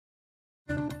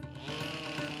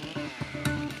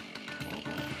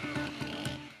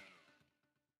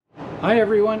Hi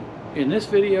everyone, in this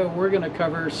video we're going to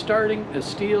cover starting a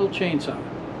Stihl chainsaw.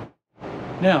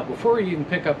 Now before you even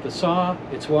pick up the saw,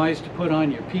 it's wise to put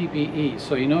on your PPE.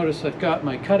 So you notice I've got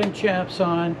my cutting chaps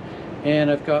on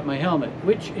and I've got my helmet,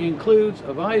 which includes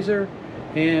a visor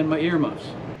and my earmuffs.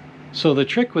 So the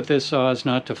trick with this saw is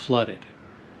not to flood it.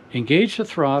 Engage the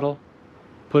throttle,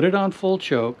 put it on full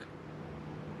choke,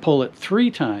 pull it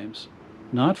 3 times,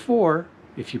 not 4.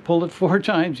 If you pull it 4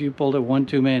 times, you pulled it one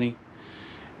too many.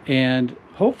 And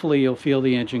hopefully you'll feel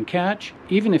the engine catch.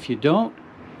 Even if you don't,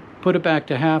 put it back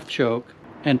to half choke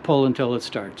and pull until it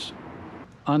starts.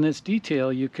 On this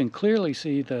detail you can clearly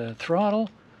see the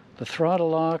throttle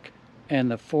lock,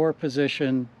 and the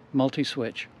 4-position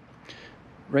multi-switch.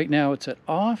 Right now it's at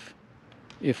off.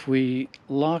 If we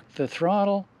lock the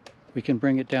throttle, we can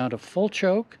bring it down to full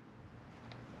choke,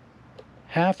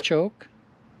 half choke,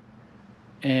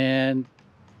 and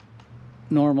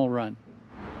normal run.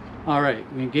 All right,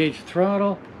 we engage the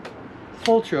throttle,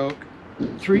 full choke,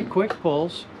 3 quick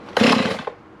pulls.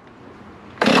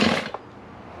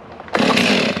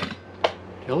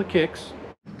 Till it kicks.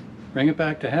 Bring it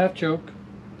back to half choke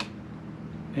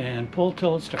and pull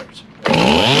till it starts.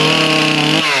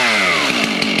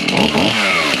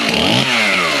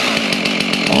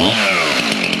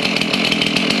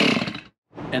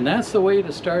 And that's the way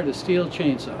to start a Stihl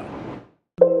chainsaw.